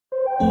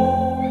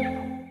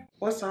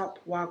What's up,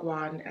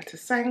 wagwan,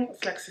 etasang, it's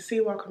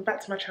Lexi. Welcome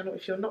back to my channel.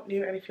 If you're not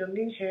new, and if you're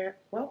new here,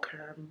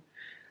 welcome.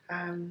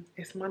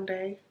 It's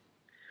Monday.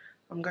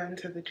 I'm going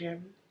to the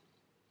gym.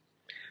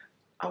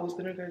 I was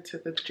gonna go to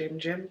the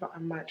gym, but I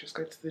might just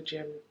go to the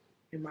gym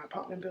in my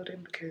apartment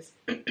building because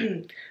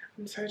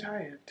I'm so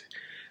tired.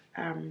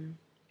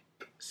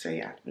 So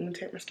yeah, I'm gonna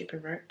take my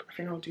skipping rope. I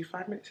think I'll do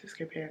 5 minutes of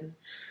skipping,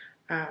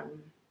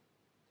 10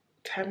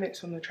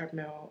 minutes on the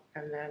treadmill,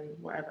 and then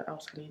whatever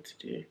else I need to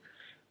do.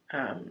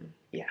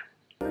 Yeah.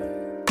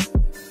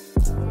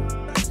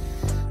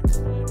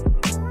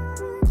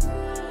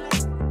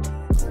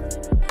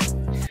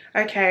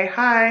 Okay,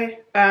 hi.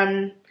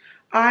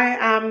 I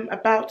am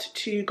about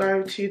to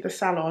go to the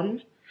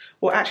salon.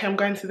 Well, actually, I'm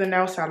going to the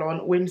nail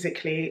salon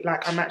whimsically.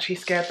 Like, I'm actually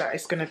scared that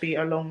it's going to be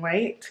a long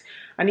wait.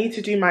 I need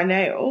to do my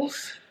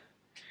nails.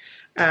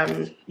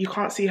 You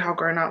can't see how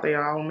grown out they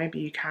are, or maybe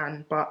you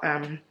can, but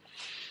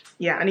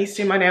yeah, I need to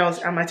do my nails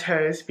and my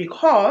toes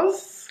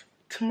because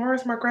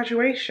tomorrow's my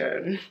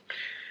graduation.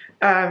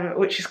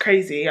 Which is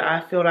crazy.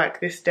 I feel like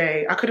this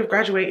day, I could have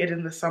graduated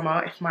in the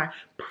summer if my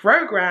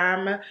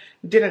program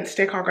didn't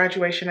stick our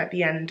graduation at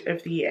the end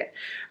of the year.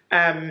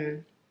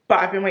 But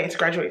I've been waiting to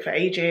graduate for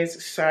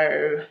ages,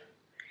 so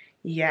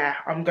yeah,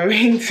 I'm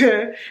going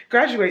to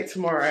graduate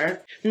tomorrow.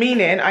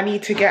 Meaning I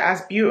need to get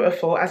as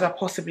beautiful as I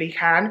possibly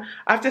can.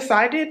 I've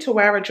decided to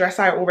wear a dress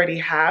I already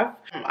have.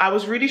 I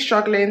was really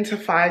struggling to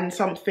find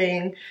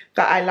something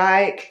that I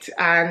liked,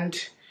 and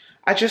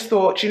I just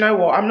thought, you know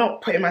what, I'm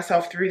not putting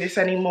myself through this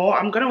anymore.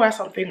 I'm gonna wear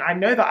something I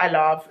know that I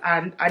love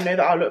and I know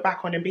that I'll look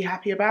back on and be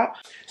happy about.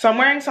 So I'm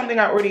wearing something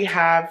I already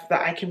have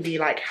that I can be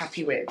like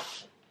happy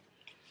with.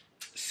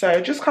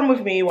 So just come with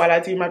me while I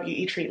do my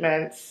beauty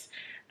treatments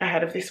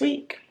ahead of this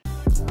week.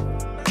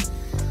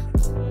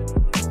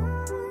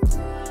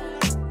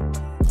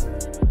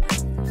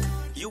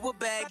 You a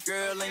bad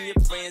girl and your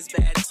friends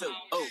bad too.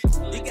 Oh,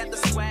 you got the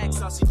swag,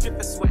 so she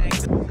drippin' swag.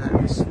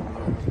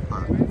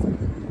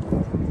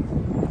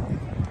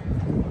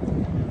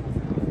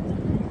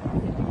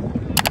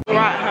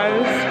 Right,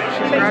 hoes,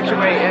 she's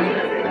graduating.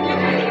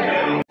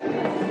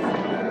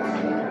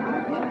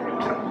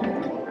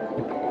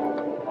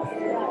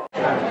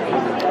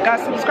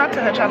 Guys, subscribe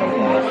to her channel.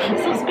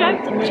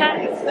 Subscribe to the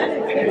channel.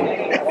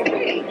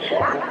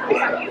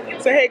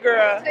 Say hey,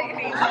 girl.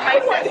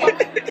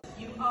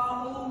 You are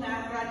all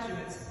now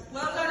graduates.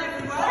 Well done,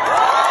 everyone.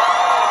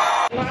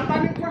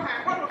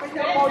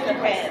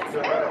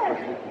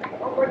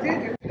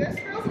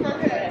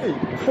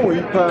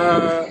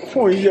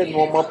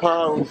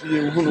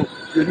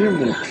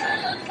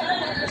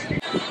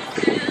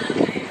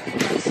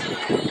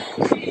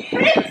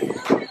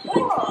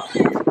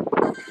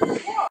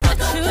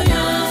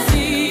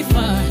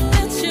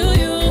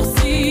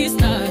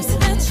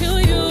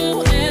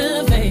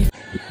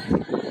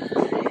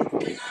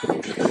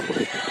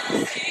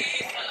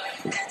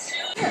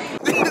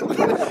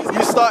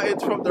 You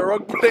started from the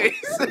wrong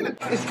place.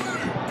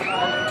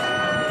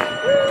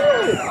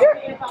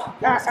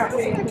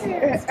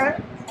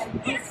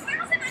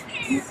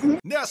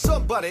 Now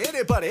somebody,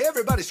 anybody,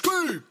 everybody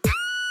scream!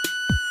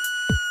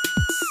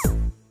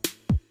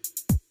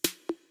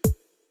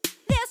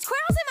 There's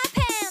squirrels in my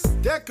pants.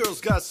 That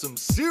girl's got some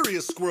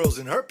serious squirrels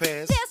in her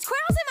pants. There's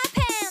squirrels in my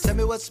pants. Tell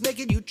me what's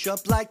making you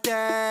jump like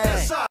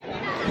that.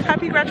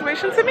 Happy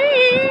graduation to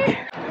me.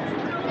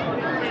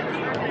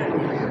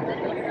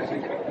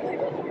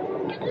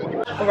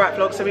 Alright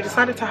vlog, so we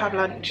decided to have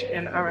lunch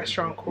in a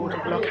restaurant called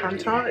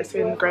Locanta. It's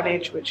in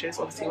Greenwich, which is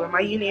obviously where my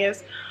uni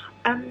is.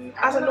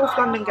 As a North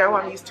London girl,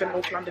 I'm used to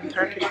North London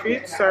Turkish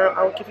food, so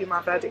I'll give you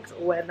my verdict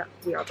when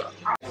we are done.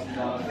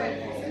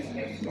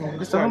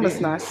 It's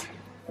almost nice.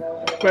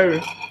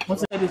 Very.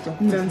 What's the editor?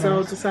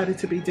 Denzel decided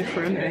to be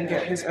different and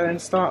get his own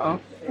starter.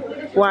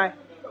 Why?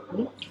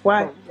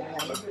 Why?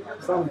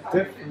 I'm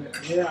different.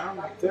 Yeah,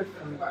 I'm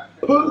different.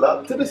 Pull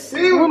up to the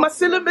scene. What am I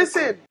still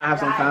missing? I have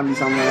some family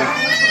somewhere.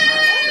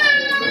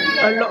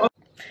 A lot of...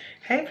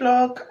 Hey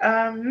vlog,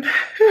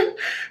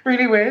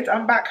 really weird.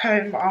 I'm back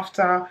home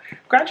after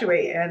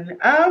graduating.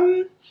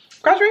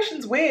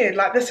 Graduation's weird.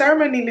 Like, the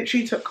ceremony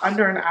literally took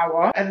under an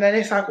hour, and then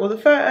it's like all the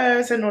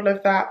photos and all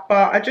of that.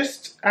 But I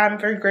just am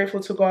very grateful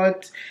to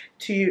God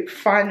to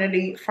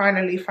finally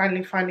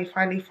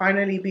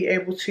be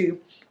able to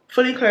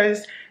fully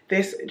close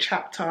this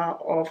chapter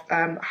of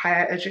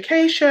higher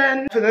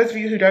education. For those of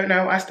you who don't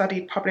know, I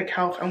studied public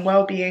health and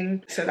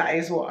well-being, so that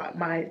is what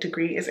my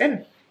degree is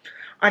in.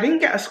 I didn't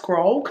get a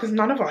scroll because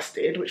none of us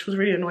did, which was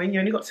really annoying. You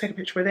only got to take a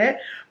picture with it,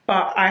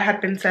 but I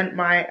had been sent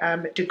my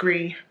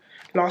degree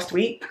last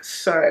week,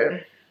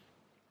 so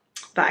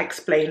that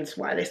explains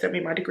why they sent me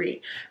my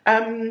degree.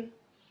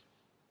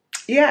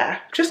 Yeah,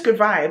 just good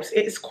vibes.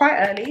 It's quite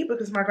early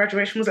because my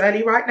graduation was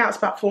early. Right now it's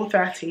about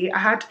 4:30. I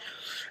had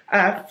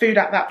food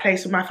at that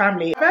place with my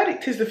family. The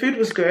verdict is the food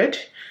was good.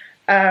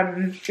 How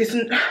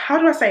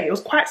do I say it? It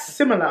was quite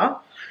similar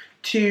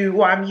to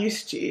what I'm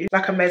used to,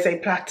 like a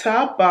meze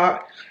platter,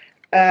 but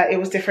it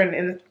was different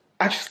in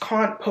I just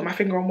can't put my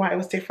finger on why it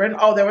was different.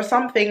 Oh, there were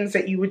some things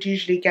that you would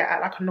usually get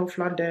at like a North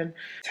London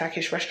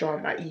Turkish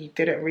restaurant that you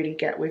didn't really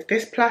get with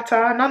this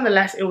platter.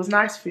 Nonetheless, it was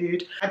nice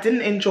food. I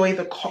didn't enjoy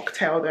the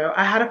cocktail though.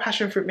 I had a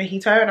passion fruit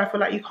mojito and I feel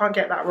like you can't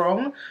get that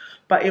wrong.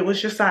 But it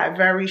was just like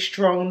very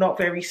strong, not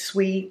very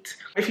sweet.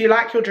 If you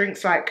like your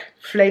drinks like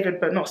flavored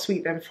but not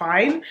sweet, then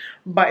fine.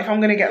 But if I'm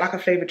gonna get like a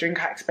flavored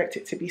drink, I expect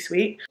it to be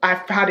sweet.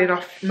 I've had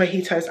enough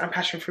mojitos and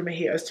passion fruit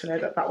mojitos to know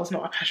that that was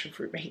not a passion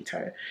fruit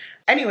mojito.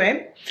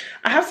 Anyway,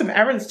 I have some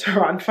errands to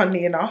run,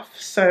 funnily enough.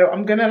 So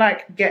I'm gonna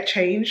like get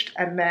changed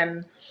and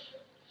then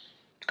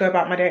go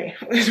about my day.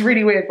 It's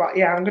really weird, but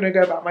yeah, I'm gonna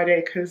go about my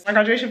day because my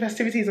graduation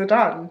festivities are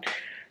done.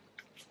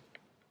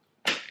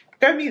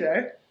 Go me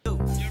though.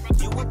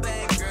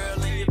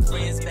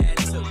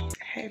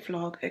 Hey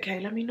vlog, okay,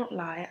 let me not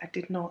lie, I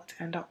did not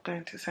end up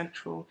going to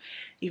Central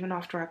even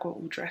after I got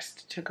all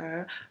dressed to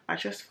go. I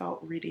just felt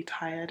really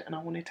tired and I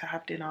wanted to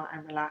have dinner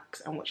and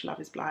relax and watch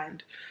Love is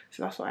Blind.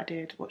 So that's what I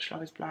did, watch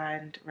Love is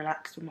Blind,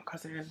 relaxed with my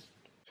cousin.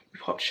 We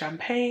popped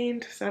champagne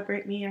to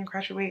celebrate me and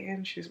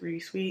graduating, she was really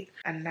sweet.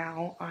 And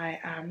now I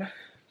am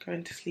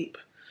going to sleep,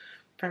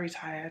 very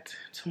tired.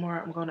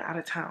 Tomorrow I'm going out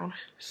of town,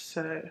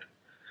 so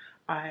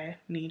I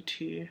need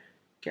to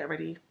get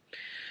ready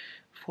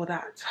for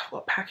that. I've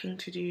got packing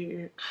to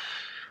do.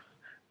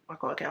 I've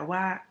got to get a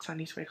wax. I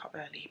need to wake up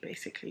early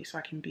basically so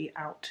I can be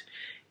out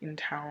in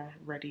town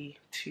ready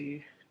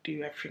to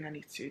do everything I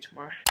need to do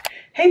tomorrow.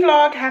 Hey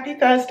vlog, happy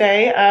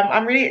Thursday.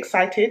 I'm really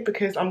excited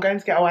because I'm going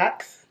to get a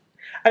wax.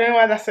 I don't know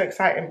why that's so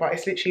exciting, but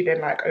it's literally been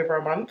like over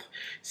a month.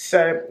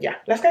 So yeah,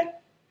 let's go.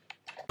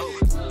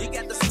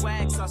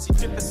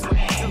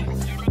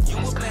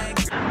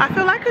 I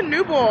feel like a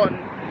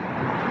newborn.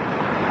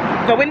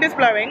 The wind is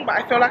blowing, but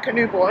I feel like a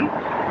newborn.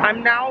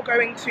 I'm now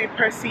going to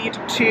proceed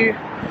to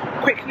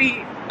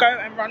quickly go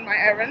and run my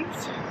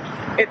errands.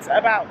 It's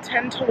about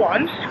 10 to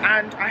 1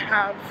 and I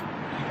have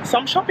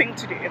some shopping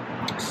to do.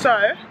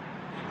 So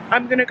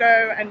I'm gonna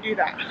go and do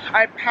that.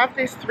 I have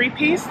this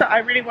 3-piece that I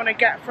really want to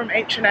get from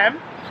H&M.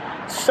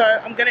 So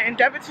I'm gonna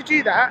endeavour to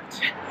do that.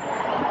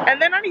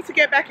 And then I need to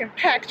get back and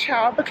pack,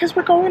 child, because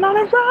we're going on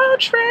a road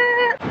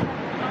trip.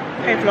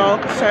 Hey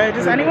vlog, so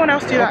does anyone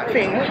else do that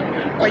thing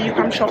where you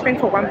come shopping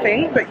for one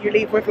thing but you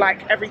leave with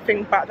like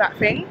everything but that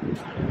thing?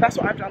 That's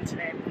what I've done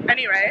today.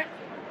 Anyway,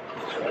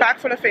 bag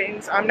full of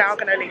things, I'm now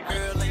gonna leave.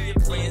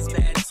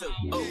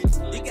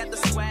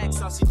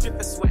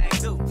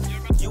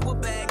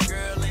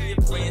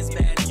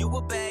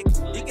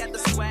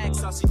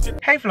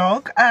 Hey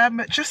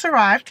vlog, just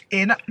arrived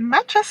in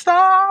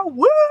Manchester.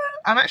 Woo!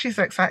 I'm actually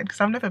so excited because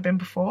I've never been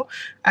before.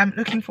 I'm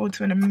looking forward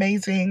to an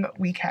amazing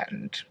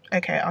weekend.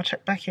 Okay, I'll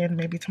check back in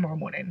maybe tomorrow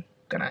morning.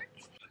 Good night.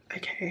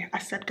 Okay, I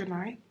said good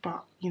night,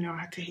 but you know I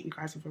had to hit you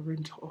guys with a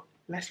room tour.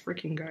 Let's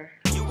freaking go.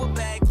 You a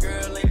bad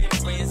girl and your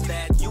friends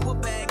bad. You a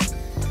bad.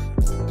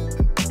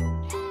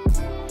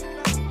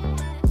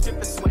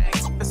 Tip a swag,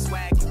 tip a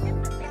swag.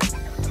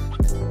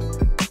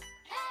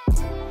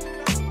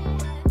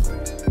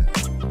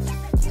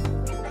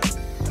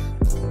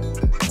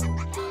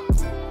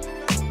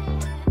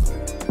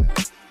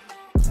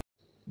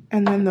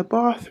 And then the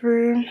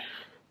bathroom,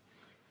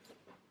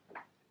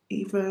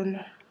 even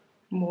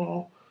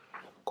more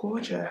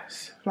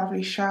gorgeous.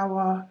 Lovely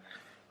shower.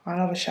 I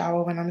love a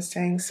shower when I'm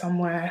staying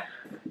somewhere.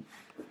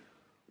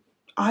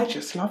 I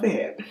just love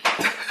it.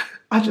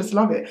 I just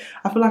love it.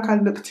 I feel like I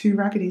look too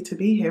raggedy to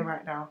be here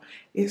right now.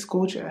 It's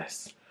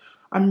gorgeous.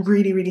 I'm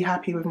really, really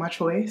happy with my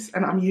choice,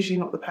 and I'm usually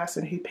not the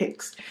person who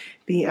picks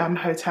the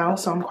hotel,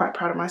 so I'm quite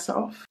proud of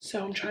myself.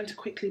 So I'm trying to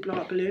quickly blow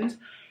up balloons.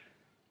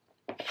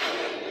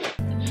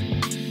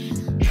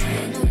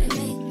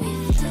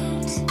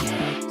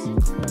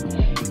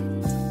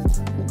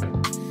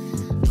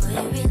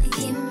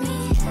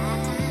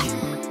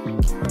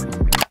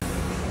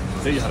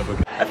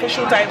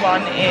 Official day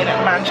 1 in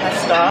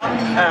Manchester,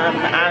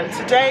 and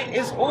today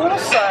is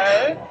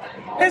also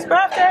his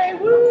birthday.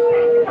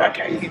 Woo!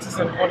 Okay, he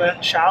doesn't want to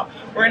shout.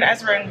 We're in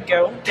Ezra and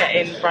Gill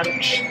getting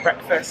brunch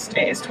breakfast.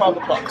 It is 12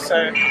 o'clock,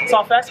 so it's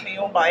our first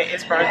meal, but it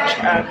is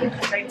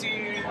brunch. They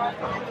do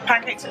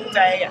pancakes all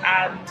day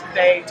and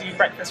they do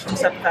breakfast from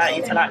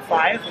 7:30 to like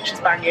 5, which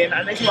is banging,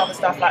 and they do other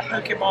stuff like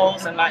poke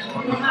bowls and like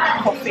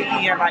coffee,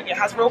 and like it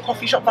has real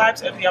coffee shop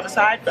vibes over the other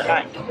side, but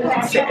like you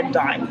can sit and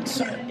dine.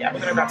 So yeah,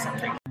 we're gonna grab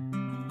something.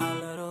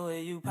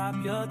 Pop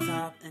your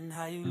top and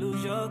how you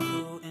lose your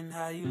cool and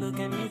how you look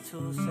at me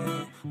to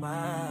say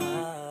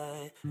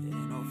why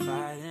ain't no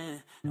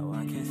fighting, no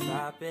I can't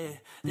stop it,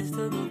 this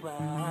took a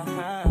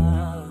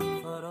while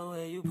for the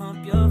way you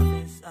pump your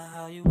fist,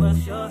 how you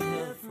bust your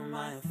hip for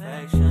my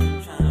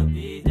affection, trying to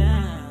be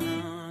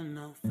down,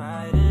 no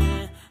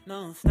fighting,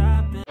 no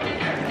stopping.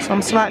 So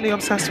I'm slightly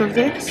obsessed with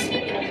this.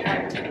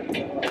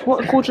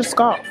 What a gorgeous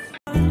scarf.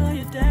 I know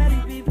your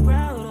daddy be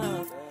proud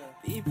of,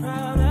 be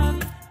proud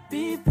of,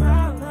 be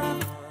proud of.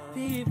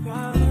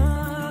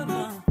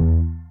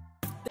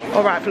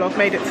 Alright vlog,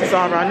 made it to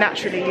Zara.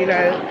 Naturally, you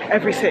know,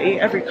 every city,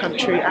 every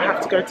country, I have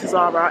to go to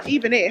Zara,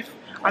 even if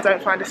I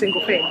don't find a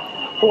single thing.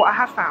 But what I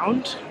have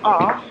found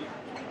are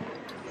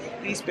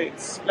these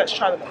boots. Let's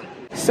try them on.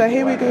 So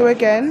here we go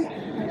again.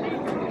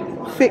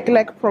 Thick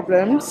leg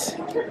problems.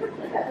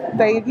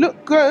 They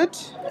look good.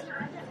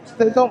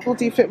 They don't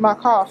bloody fit my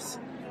calves.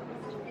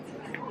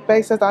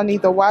 Bae says I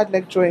need the wide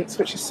leg joints,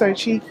 which is so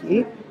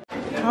cheeky.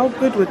 How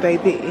good would they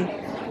be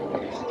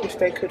if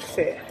they could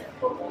fit?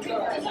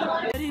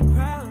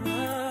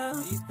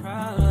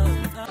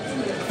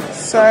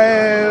 So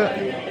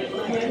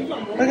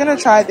we're gonna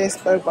try this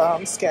boba.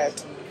 I'm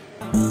scared.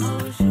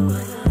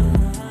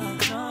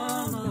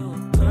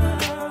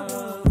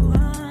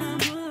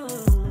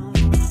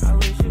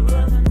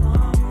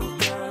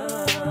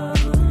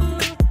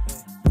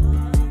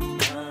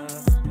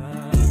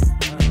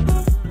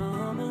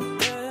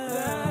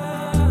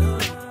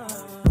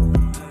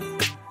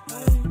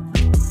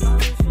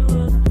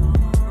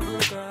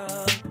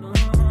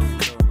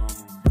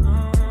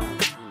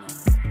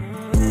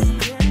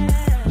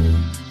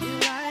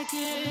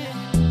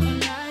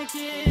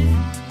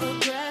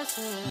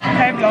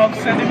 Hey vlog,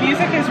 so the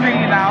music is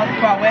really loud,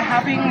 but we're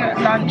having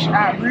lunch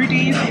at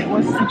Rudy's. It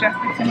was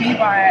suggested to me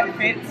by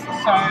Fitz,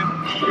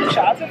 so shout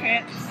out to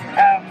Fitz.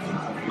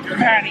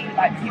 Apparently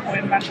like people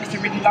in Manchester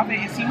really love it.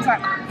 It seems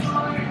like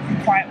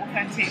quite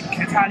authentic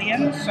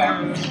Italian, so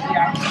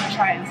yeah, I'm gonna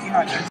try it and see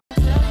how it goes.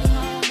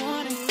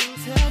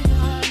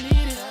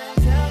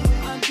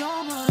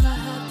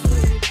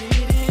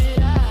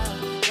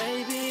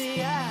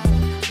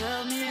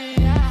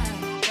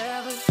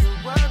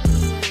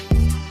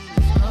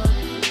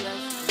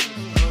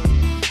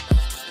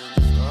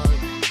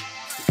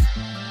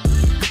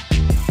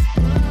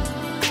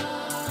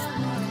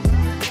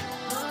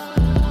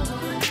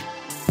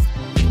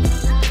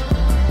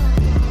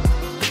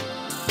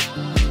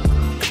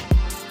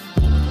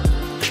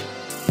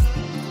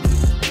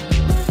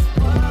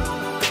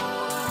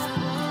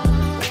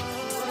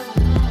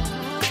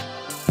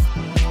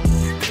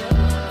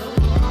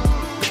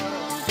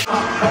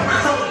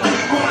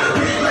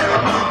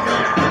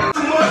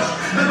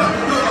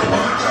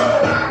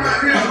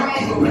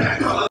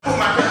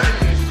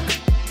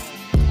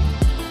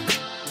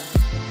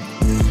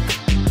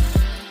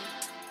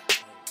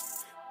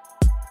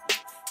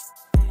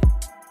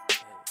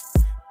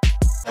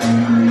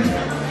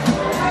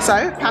 So,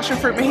 passion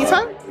fruit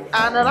mojito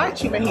and a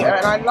lychee mojito,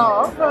 and I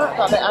love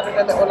that they added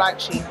a little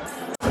lychee.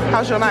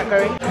 How's your night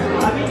going?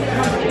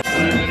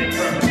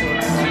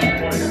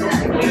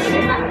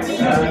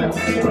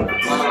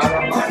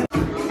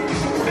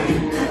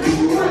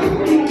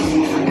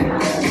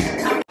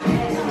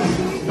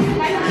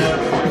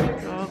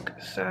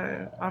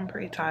 So, I'm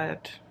pretty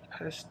tired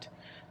post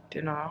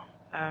dinner.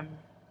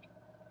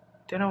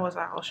 Dinner was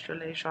at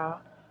Australasia.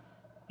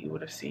 You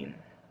would have seen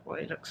what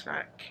it looks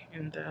like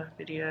in the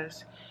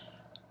videos.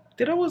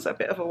 Dinner was a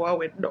bit of a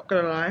whirlwind, not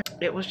gonna lie.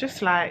 It was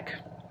just like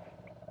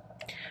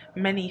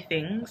many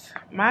things.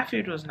 My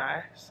food was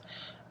nice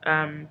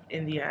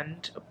in the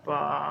end,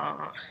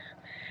 but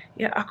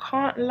yeah, I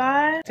can't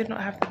lie, did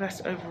not have the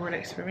best overall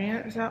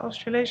experience at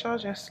Australasia.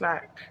 Just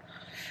like,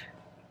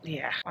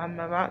 yeah, I'm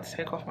about to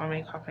take off my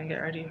makeup and get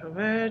ready for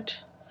bed.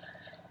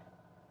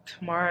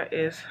 Tomorrow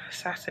is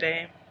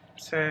Saturday,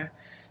 so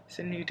it's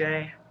a new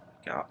day.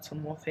 Get up to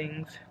more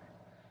things,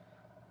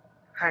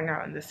 hang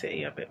out in the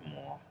city a bit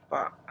more,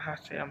 but I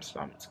have to say I'm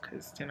slumped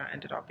because dinner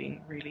ended up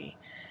being really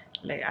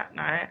late at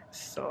night,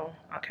 so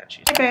I'll catch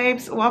you. Hey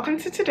babes, welcome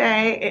to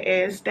today. It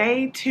is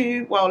day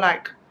 2, well,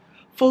 like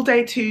full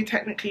day 2,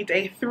 technically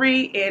day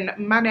 3 in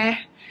Mane.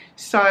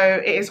 So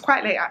it is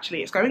quite late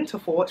actually. It's going to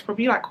 4, it's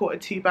probably like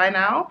 1:45 by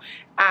now,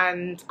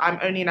 and I'm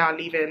only now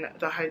leaving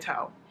the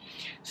hotel.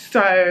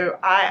 So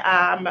I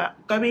am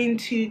going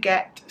to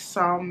get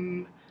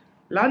some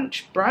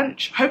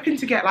brunch, hoping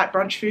to get like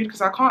brunch food,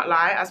 because I can't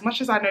lie, as much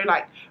as I know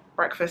like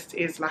breakfast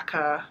is like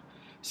a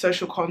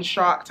social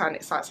construct and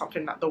it's like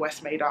something that the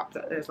West made up,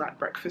 that there's like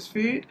breakfast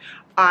food,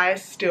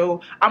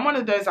 I'm one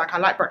of those, like I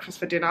like breakfast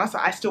for dinner, so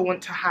I still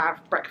want to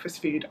have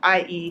breakfast food,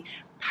 i.e.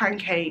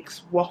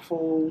 pancakes,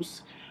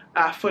 waffles,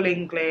 full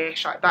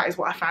English. Like that is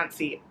what I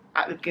fancy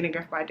at the beginning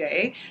of my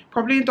day.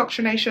 Probably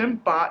indoctrination,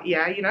 but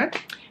yeah, you know,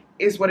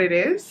 is what it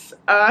is.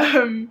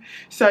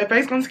 So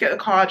Bae's going to get the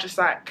car just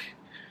like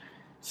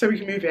so we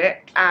can move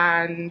it,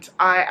 and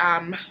I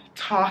am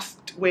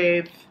tasked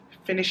with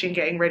finishing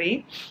getting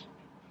ready.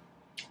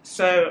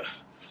 So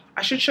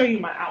I should show you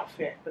my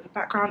outfit, but the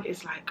background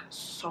is like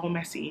so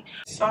messy.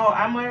 So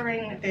I'm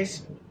wearing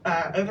this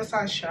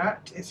oversized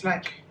shirt. It's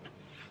like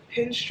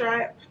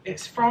pinstripe.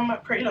 It's from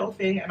Pretty Little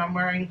Thing, and I'm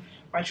wearing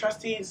my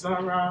trusty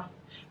Zara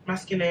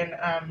masculine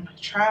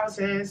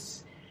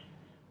trousers,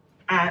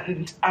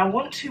 and I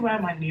want to wear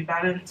my New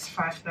Balance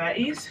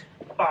 530s,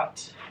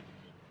 but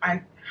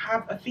I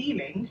have a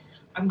feeling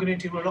I'm going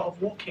to do a lot of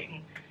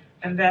walking,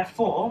 and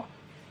therefore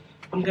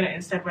I'm going to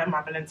instead wear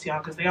my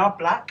Balenciagas. They are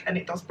black and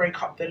it does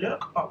break up the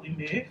look, but we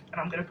move, and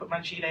I'm going to put my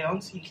gilet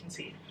on so you can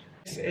see.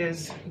 This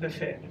is the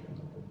fit,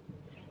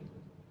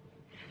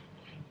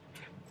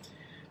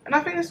 and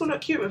I think this will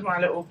look cute with my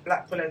little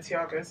black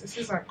Balenciagas. This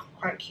is like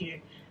quite cute,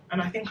 and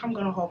I think I'm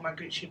going to hold my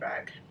Gucci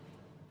bag.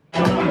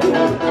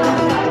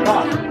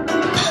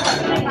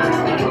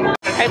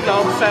 Okay, Hey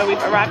vlog, so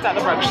we've arrived at the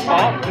brunch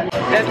spot.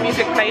 There's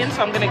music playing,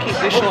 so I'm gonna keep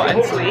this short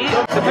and sweet.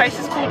 The place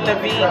is called La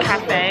Vie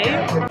Cafe.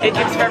 It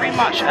gives very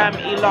much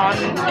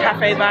Elon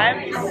cafe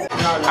vibes.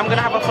 I'm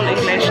gonna have a full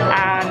English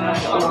and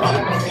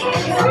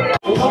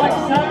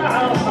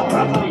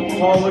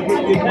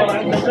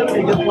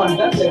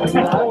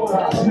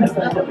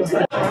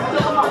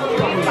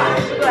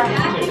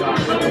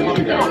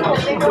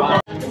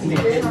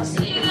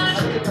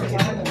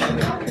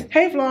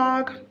hey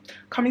vlog,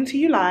 coming to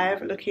you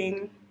live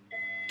looking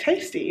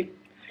tasty.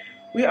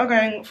 We are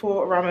going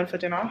for ramen for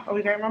dinner. Are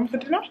we going ramen for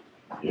dinner?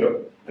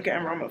 Yep. We're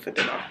getting ramen for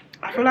dinner.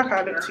 I feel like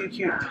I look too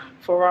cute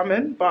for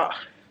ramen, but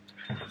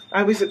I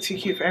always look too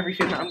cute for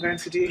everything that I'm going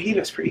to do. He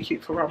looks pretty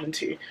cute for ramen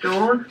too.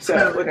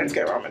 So we're going to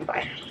get ramen.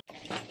 Bye.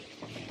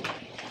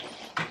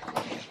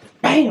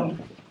 Bam!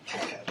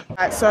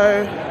 Right,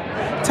 so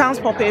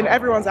town's popping,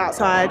 everyone's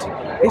outside.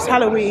 It's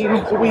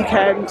Halloween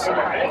weekend.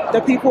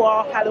 The people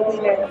are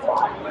Halloweening.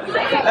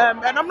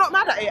 And I'm not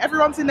mad at it.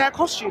 Everyone's in their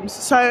costumes.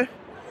 So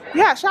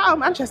yeah, shout out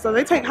Manchester.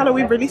 They take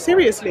Halloween really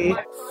seriously.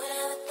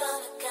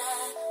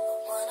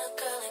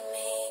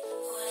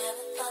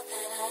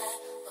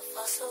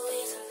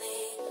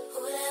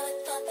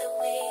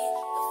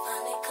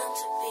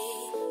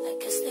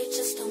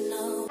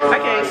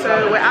 Okay,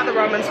 so we're at the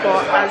ramen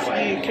spot. As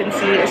you can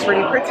see, it's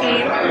really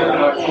pretty.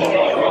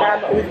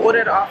 We've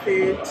ordered our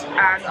food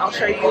and I'll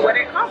show you when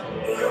it comes.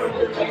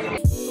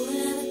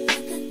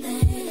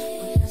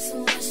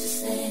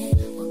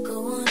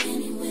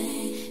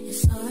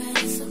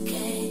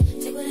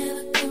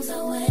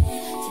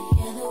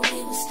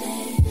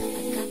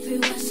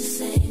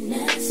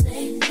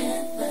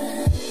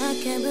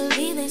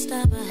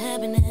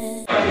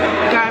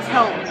 Guys,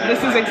 help.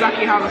 This is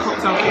exactly how the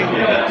cocktail came.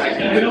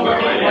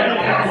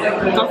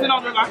 Doesn't it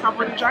look like I've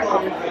already drank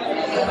everything?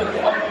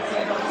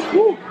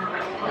 Woo!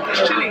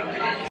 It's chilly.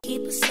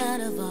 Keep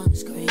aside of all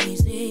this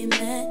crazy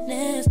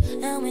madness.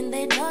 And when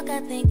they talk, I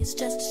think it's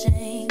just a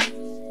shame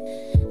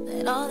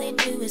that all they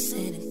do is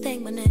sit and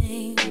think my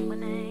name.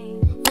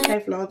 Hey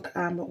vlog,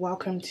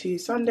 welcome to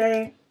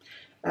Sunday.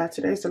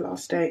 Today's the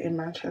last day in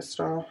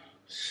Manchester.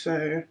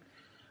 So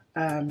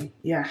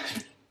yeah.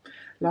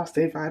 Last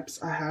day vibes.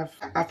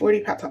 I've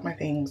already packed up my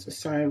things,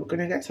 so we're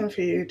gonna get some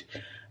food,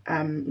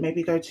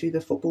 maybe go to the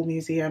football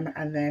museum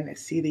and then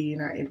see the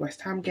United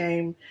West Ham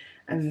game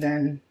and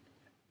then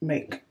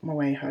make my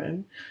way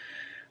home.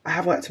 I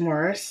have work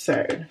tomorrow,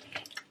 so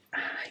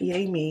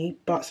yay me.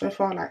 But so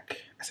far,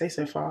 like I say,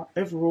 so far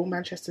overall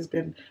Manchester's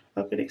been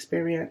a good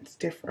experience,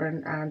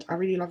 different, and I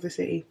really love the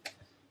city.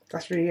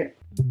 That's really it.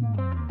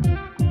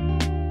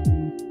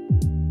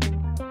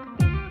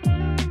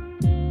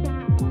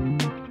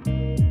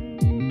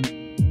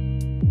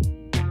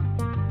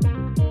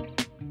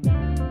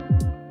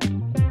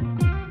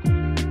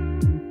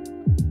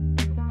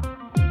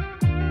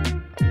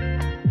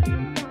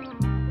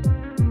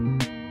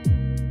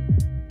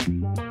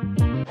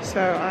 So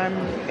I'm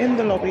in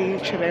the lobby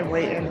chilling,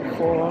 waiting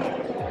for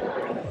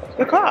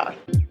the car.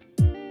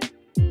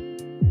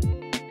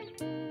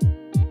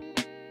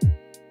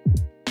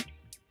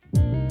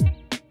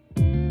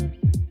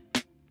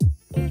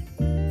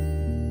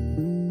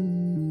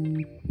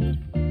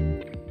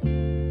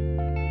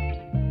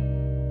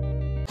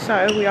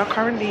 So we are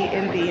currently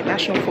in the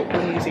National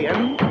Football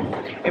Museum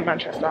in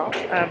Manchester.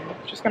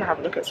 Just gonna have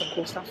a look at some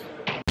cool stuff.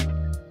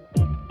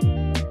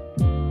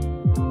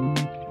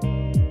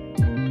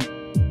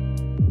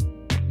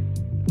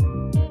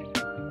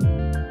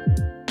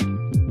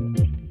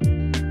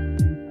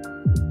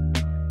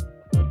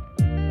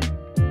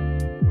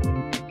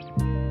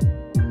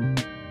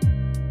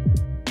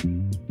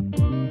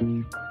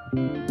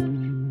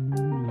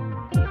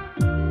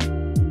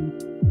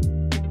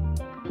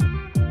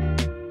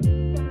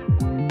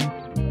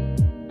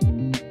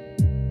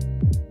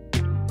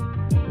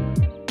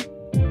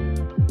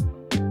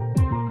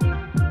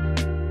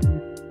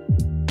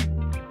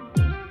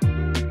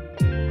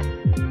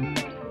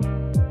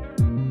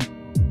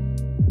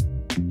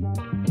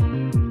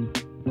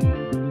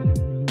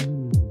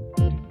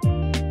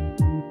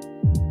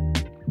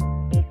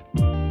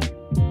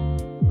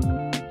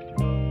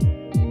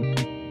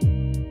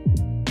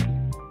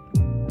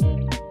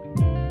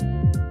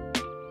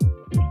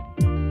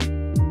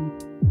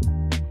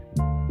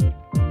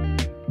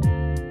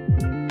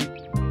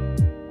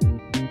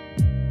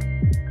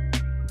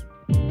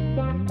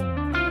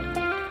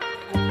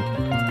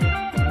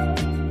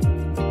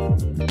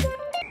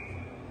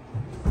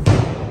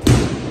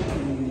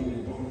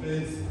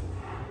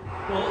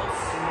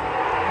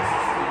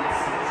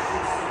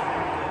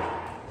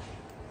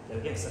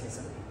 Yes,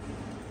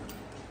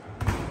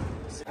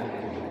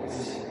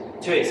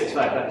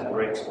 2865, that's a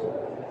great score.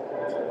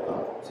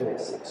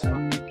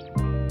 2865.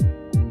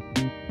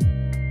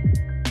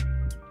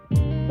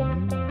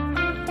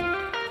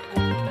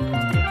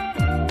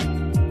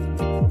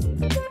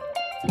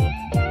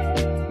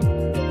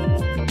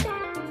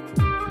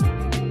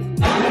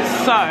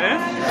 So,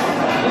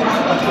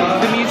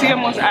 the museum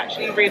chicken was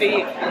actually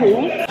really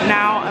cool.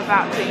 Now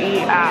about to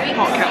eat at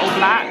Pot Kettle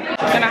Black.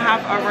 Gonna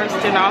have a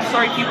roast dinner.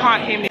 Sorry if you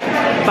can't hear me,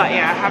 but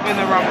yeah, having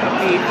the rump of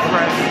beef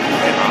roast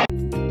dinner.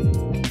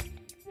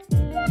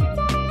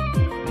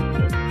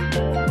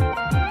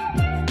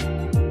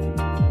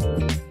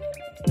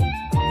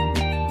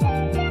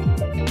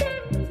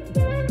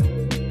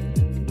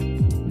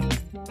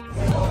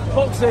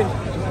 Boxing,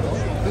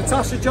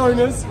 Natasha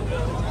Jonas,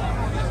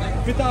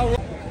 Vidal.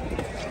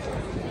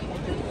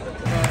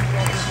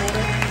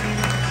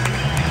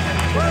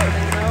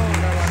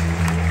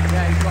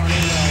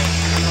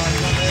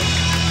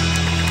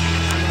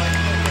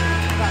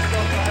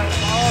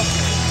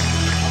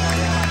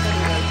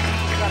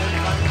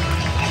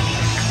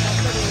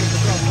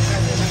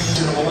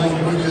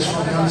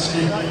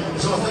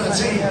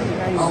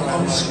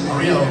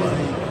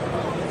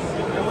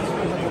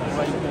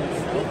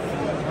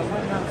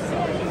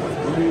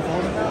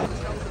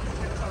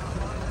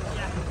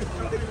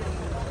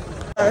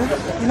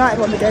 United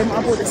won the game.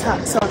 I bought this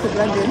hat so I could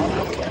blend in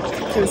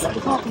because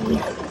we can't be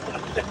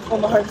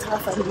on the home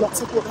turf and not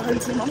support the home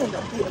team. I'm going to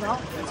get beaten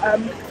up.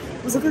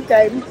 It was a good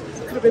game.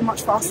 Could have been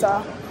much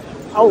faster.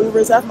 I will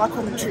reserve my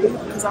commentary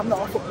because I'm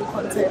not a football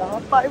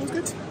commentator, but it was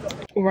good.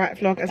 Alright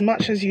vlog, as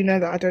much as you know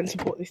that I don't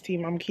support this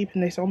team, I'm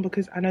keeping this on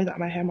because I know that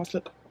my hair must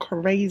look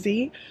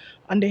crazy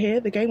under here.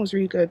 The game was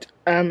really good.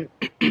 Home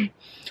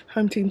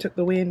team took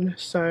the win,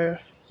 so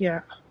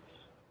yeah,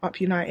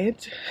 up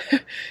United.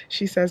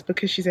 She says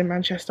because she's in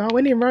Manchester.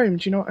 When in Rome,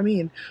 do you know what I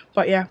mean?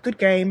 But yeah, good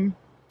game.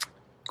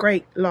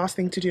 Great last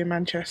thing to do in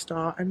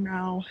Manchester, and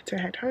now to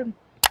head home.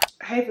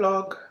 Hey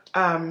vlog,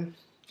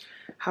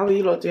 how are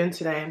you lot doing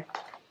today?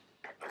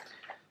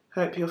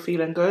 Hope you're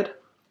feeling good.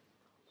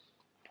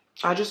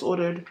 I just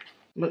ordered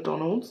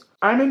McDonald's.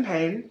 I'm in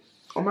pain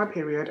on my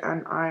period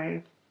and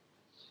I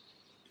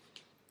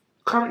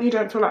currently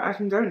don't feel like I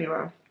can go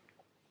anywhere.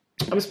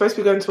 I'm supposed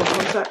to be going to a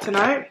concert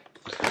tonight,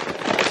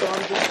 so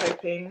I'm just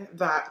hoping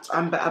that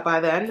I'm better by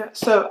then.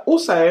 So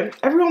also,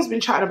 everyone's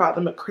been chatting about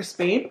the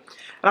McCrispy and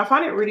I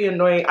find it really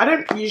annoying. I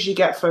don't usually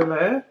get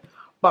FOMO,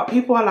 but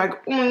people are like,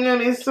 oh my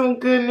god, it's so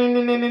good.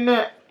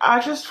 I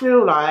just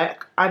feel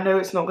like I know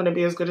it's not going to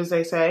be as good as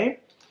they say.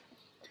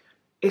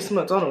 It's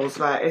McDonald's,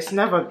 like, it's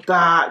never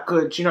that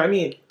good, do you know what I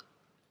mean?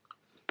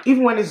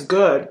 Even when it's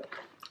good.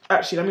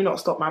 Actually, let me not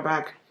stop my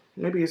bag.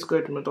 Maybe it's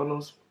good,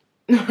 McDonald's.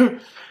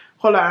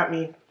 Holler at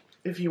me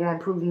if you want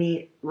to prove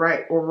me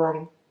right or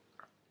wrong.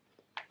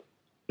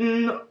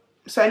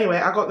 So anyway,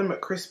 I got the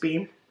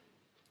McCrispy.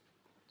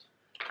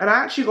 And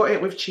I actually got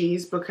it with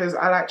cheese because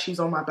I like cheese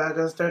on my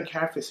burgers. Don't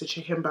care if it's a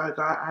chicken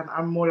burger, and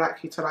I'm more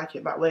likely to like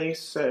it that way.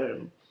 So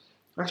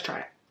let's try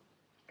it.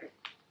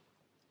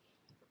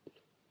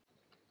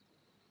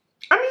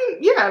 I mean,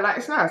 yeah, like,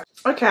 it's nice.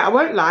 Okay, I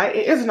won't lie,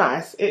 it is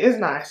nice. It is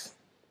nice.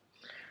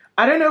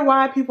 I don't know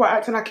why people are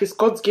acting like it's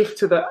God's gift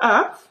to the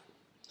earth,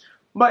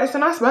 but it's a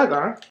nice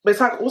burger. But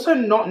it's like also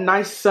not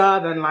nicer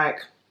than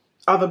like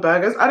other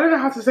burgers. I don't know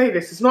how to say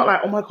this. It's not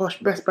like, oh my gosh,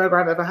 best burger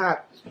I've ever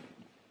had.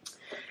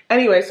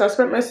 Anyway, so I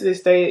spent most of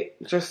this day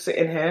just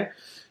sitting here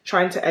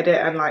trying to edit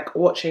and like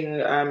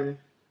watching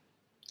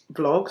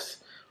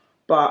vlogs,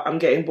 but I'm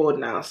getting bored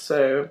now,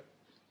 so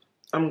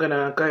I'm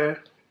gonna go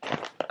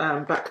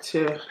back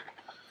to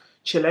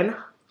chilling.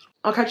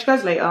 I'll catch you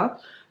guys later.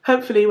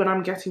 Hopefully when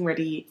I'm getting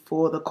ready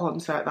for the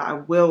concert that I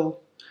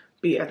will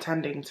be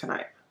attending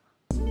tonight.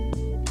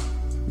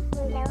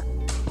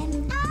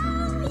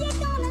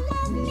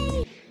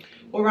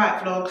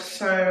 Alright vlog,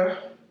 so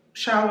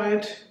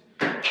showered.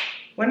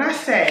 When I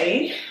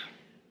say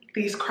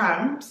these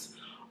cramps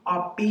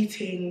are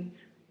beating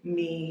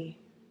me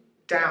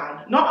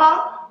down, not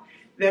up,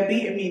 they're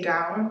beating me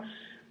down.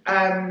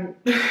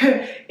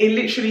 It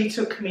literally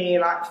took me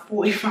like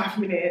 45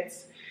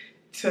 minutes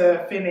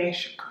to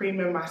finish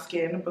creaming my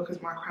skin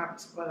because my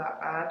cramps were that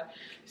bad.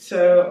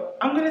 So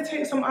I'm gonna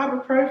take some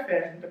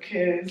ibuprofen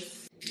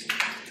because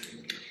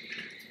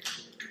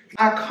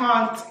I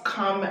can't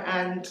come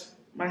and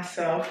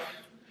myself.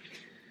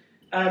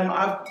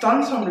 I've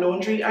done some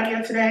laundry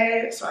earlier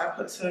today, so I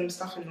put some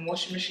stuff in the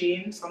washing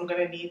machine, so I'm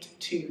gonna need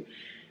to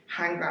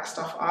hang that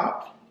stuff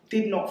up.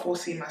 Did not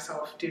foresee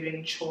myself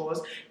doing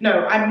chores.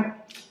 No,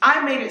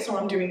 I made it so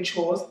I'm doing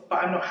chores,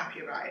 but I'm not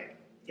happy about it.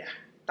 Yeah,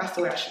 that's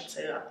the way I should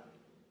say that.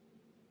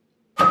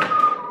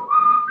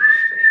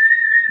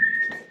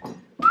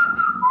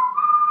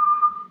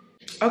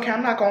 Okay,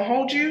 I'm not gonna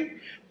hold you.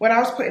 When I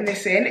was putting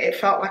this in, it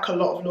felt like a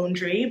lot of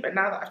laundry, but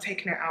now that I've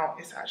taken it out,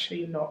 it's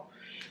actually not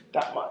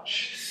that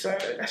much. So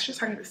let's just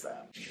hang this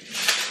up.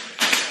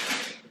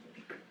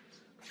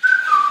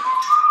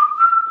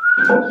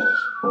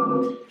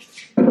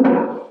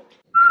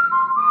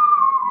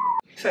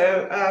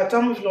 So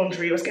done with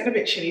laundry. It was getting a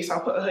bit chilly, so I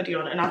put a hoodie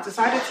on, and I've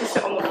decided to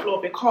sit on the floor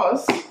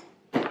because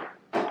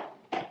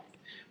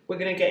we're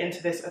gonna get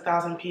into this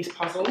 1,000-piece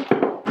puzzle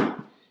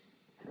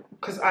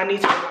because I need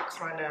to relax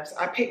my nerves.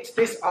 I picked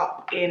this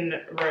up in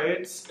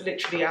Rhodes,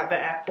 literally at the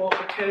airport,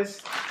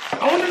 because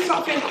I wanted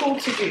something cool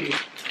to do.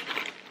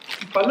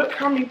 But look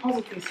how many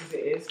puzzle pieces it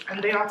is,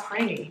 and they are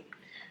tiny.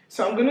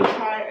 So I'm gonna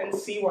try and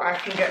see what I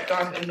can get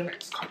done in the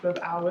next couple of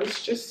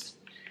hours, just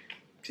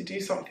to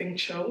do something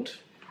chilled.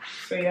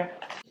 So yeah.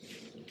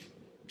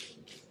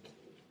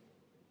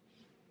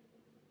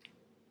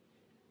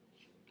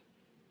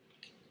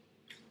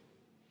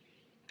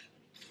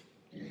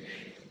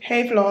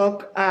 Hey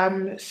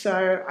vlog,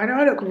 so I know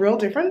I look real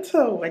different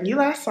to when you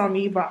last saw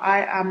me, but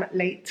I am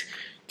late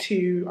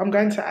to, I'm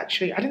going to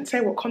actually, I didn't say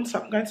what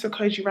concert, I'm going to a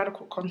Kojey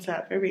Radical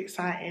concert, very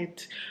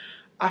excited.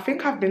 I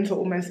think I've been to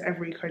almost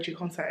every Kojey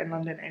concert in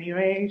London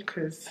anyway,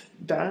 because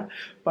duh,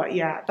 but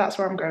yeah, that's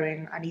where I'm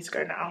going. I need to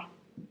go now.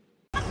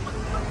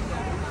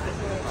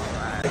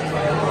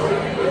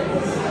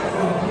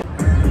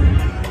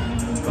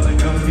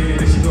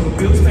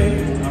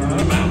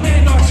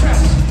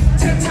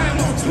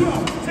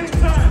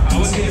 I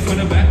was here from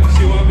the back,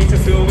 she want me to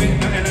film it,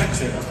 nothing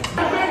accent.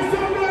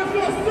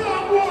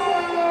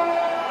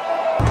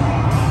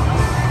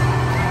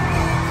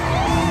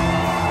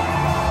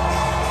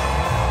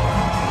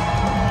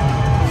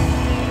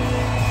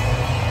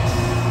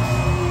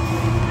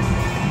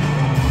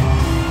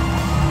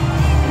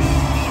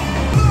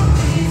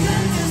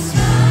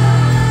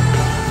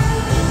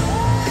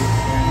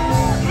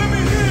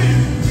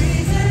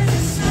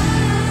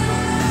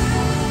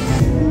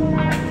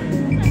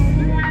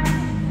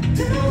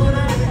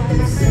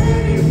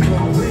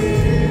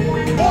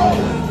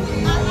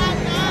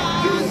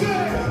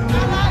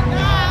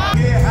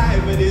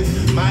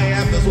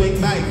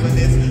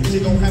 She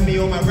gon' have me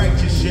on my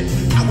righteous shit.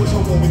 I was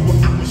hoping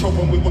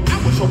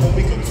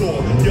we could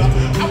talk. Yeah,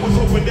 I was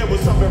hoping there was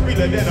something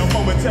realer than a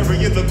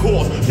momentary in the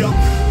course. Yeah.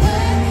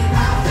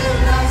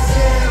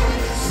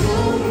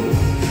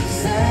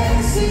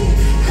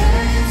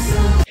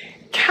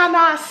 Can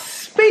I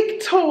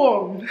speak to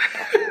him?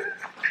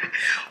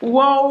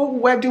 Whoa,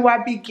 where do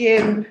I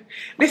begin?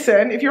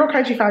 Listen, if you're a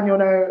Kojey fan, you'll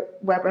know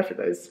where both of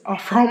those are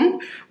from.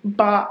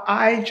 But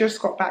I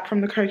just got back from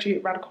the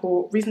Kojey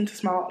Radical Reason to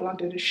Smile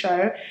London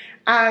show.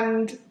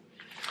 And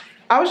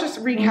I was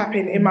just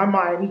recapping in my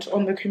mind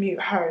on the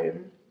commute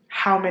home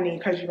how many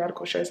Kojey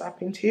Radical shows I've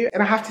been to.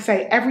 And I have to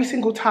say, every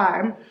single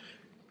time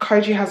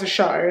Kojey has a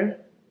show,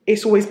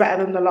 it's always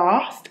better than the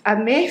last.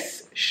 And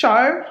this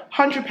show,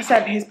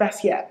 100% his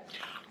best yet.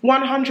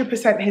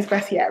 100% his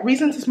best yet.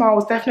 Reason to Smile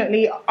was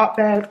definitely up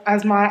there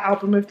as my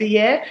album of the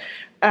year.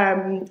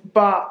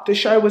 But the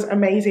show was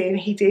amazing.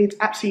 He did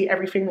absolutely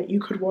everything that you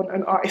could want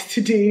an artist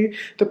to do.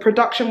 The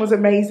production was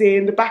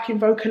amazing. The backing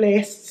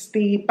vocalists,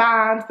 the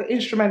band, the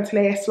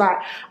instrumentalists. Like,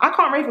 I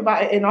can't rave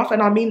about it enough.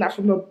 And I mean that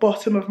from the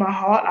bottom of my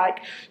heart. Like,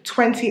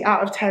 20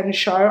 out of 10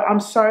 show. I'm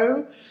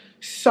so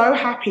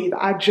happy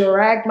that I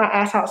dragged my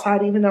ass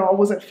outside even though I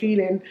wasn't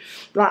feeling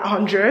like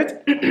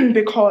 100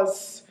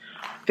 because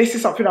this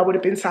is something I would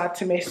have been sad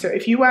to miss. So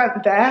if you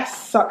weren't there,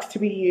 sucks to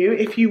be you.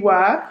 If you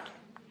were,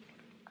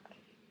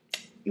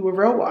 you were a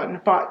real one.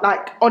 But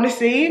like,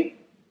 honestly,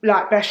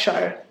 like, best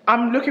show.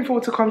 I'm looking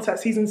forward to concert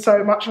season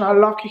so much, and I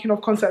love kicking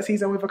off concert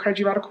season with a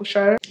Kojey Radical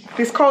show.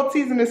 This cold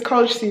season is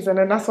Koj season,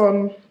 and that's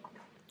on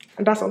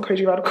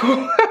Kojey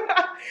Radical.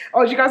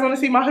 Oh, do you guys want to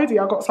see my hoodie?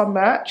 I got some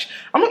merch.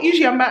 I'm not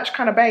usually a merch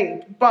kind of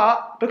babe,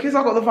 but because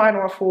I got the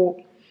vinyl, I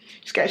thought,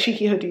 just get a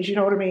cheeky hoodie, do you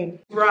know what I mean?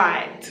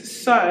 Right,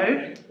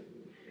 so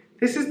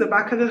this is the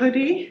back of the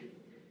hoodie,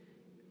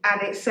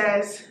 and it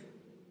says,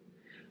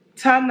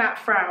 turn that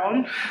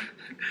frown,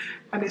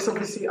 and it's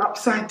obviously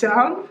upside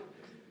down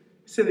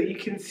so that you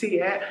can see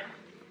it,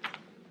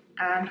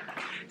 and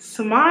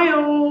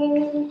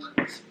smile.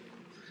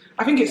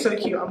 I think it's so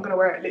cute. I'm gonna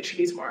wear it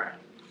literally tomorrow.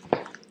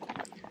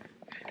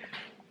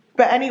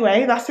 But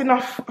anyway, that's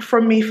enough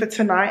from me for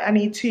tonight. I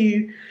need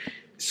to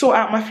sort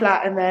out my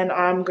flat and then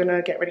I'm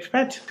gonna get ready for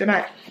bed. Good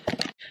night.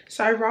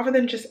 So rather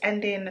than just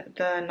ending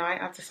the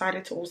night, I've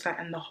decided to also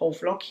end the whole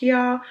vlog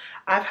here.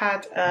 I've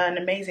had an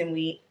amazing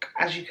week,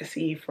 as you can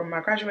see, from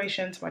my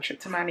graduation to my trip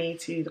to Manny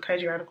to the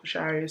Kojey Radical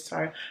show.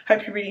 So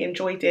hope you really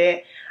enjoyed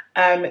it.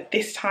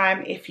 This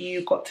time, if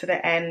you got to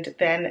the end,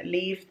 then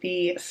leave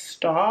the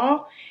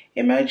star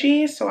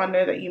emoji so I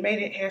know that you made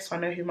it here, so I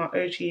know who my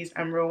OGs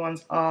and real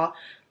ones are.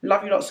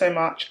 Love you lot so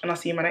much, and I'll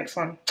see you in my next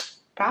one.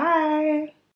 Bye.